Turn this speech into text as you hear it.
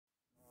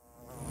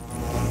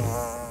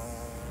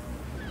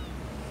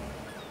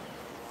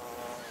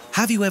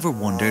Have you ever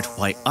wondered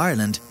why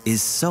Ireland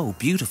is so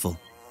beautiful?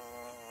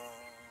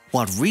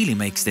 What really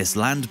makes this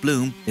land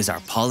bloom is our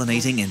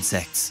pollinating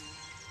insects.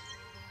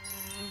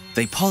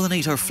 They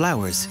pollinate our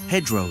flowers,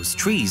 hedgerows,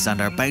 trees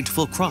and our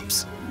bountiful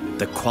crops,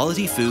 the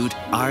quality food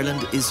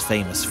Ireland is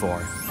famous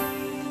for.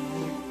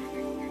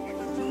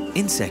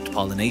 Insect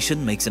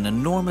pollination makes an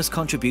enormous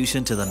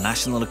contribution to the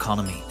national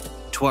economy,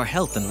 to our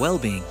health and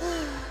well-being,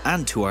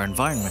 and to our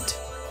environment.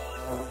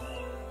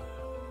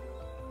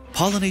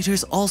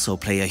 Pollinators also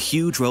play a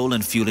huge role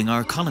in fueling our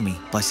economy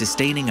by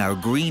sustaining our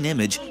green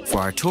image for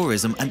our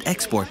tourism and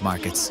export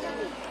markets.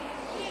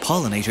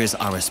 Pollinators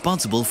are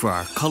responsible for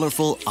our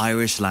colourful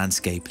Irish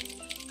landscape,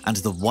 and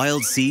the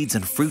wild seeds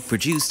and fruit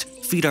produced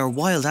feed our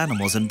wild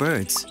animals and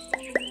birds.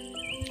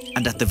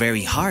 And at the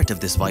very heart of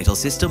this vital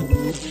system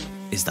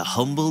is the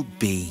humble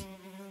bee.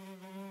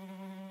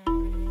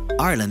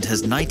 Ireland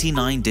has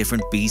 99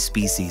 different bee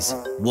species,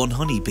 1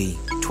 honeybee,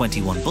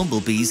 21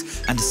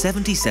 bumblebees and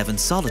 77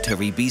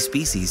 solitary bee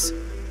species.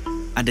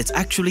 And it's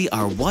actually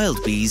our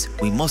wild bees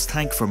we must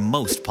thank for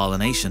most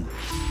pollination.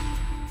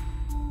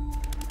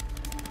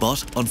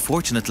 But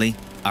unfortunately,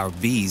 our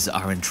bees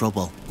are in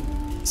trouble.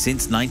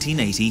 Since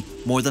 1980,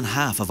 more than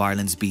half of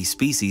Ireland's bee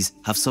species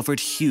have suffered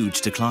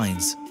huge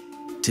declines.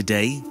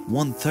 Today,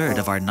 1/3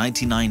 of our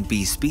 99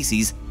 bee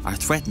species are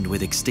threatened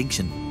with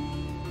extinction.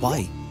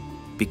 Why?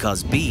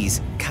 Because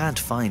bees can't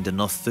find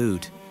enough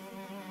food.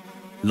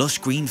 Lush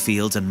green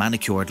fields and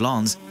manicured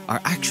lawns are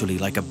actually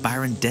like a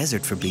barren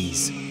desert for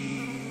bees.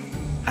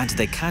 And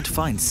they can't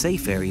find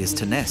safe areas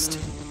to nest.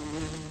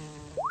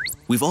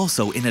 We've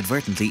also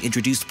inadvertently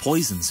introduced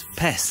poisons,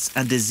 pests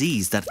and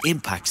disease that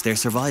impact their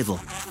survival.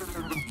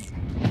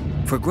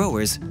 For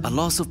growers, a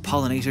loss of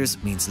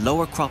pollinators means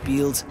lower crop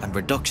yields and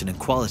reduction in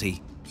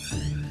quality.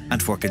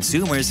 And for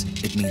consumers,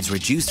 it means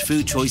reduced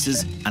food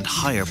choices and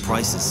higher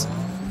prices.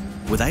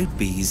 Without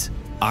bees,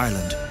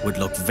 Ireland would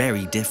look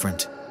very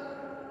different.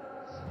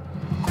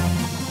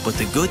 But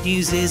the good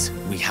news is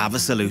we have a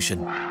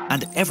solution,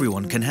 and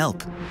everyone can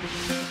help.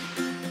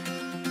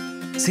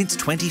 Since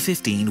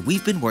 2015,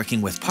 we've been working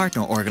with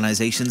partner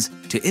organisations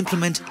to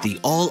implement the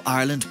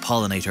All-Ireland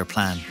Pollinator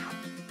Plan.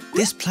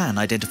 This plan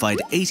identified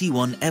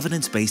 81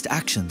 evidence-based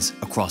actions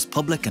across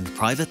public and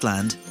private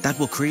land that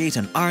will create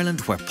an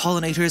Ireland where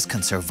pollinators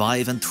can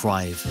survive and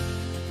thrive.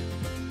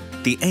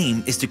 The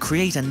aim is to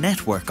create a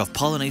network of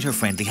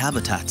pollinator-friendly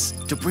habitats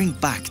to bring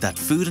back that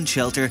food and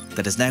shelter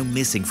that is now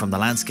missing from the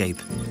landscape.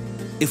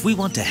 If we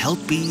want to help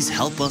bees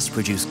help us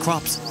produce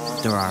crops,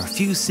 there are a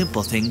few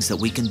simple things that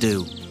we can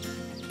do.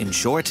 In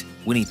short,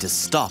 we need to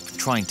stop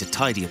trying to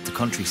tidy up the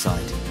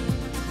countryside.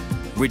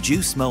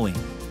 Reduce mowing.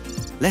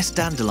 Let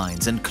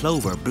dandelions and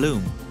clover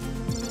bloom.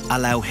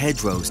 Allow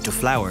hedgerows to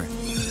flower.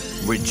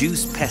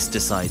 Reduce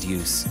pesticide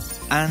use.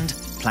 And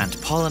plant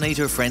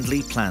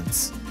pollinator-friendly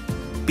plants.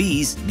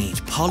 Bees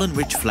need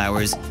pollen-rich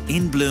flowers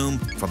in bloom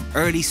from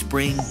early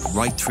spring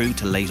right through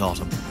to late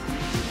autumn.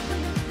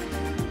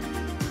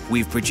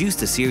 We've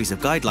produced a series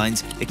of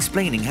guidelines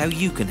explaining how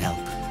you can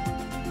help.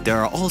 There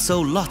are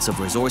also lots of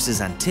resources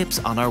and tips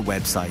on our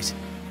website,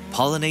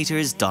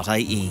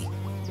 pollinators.ie.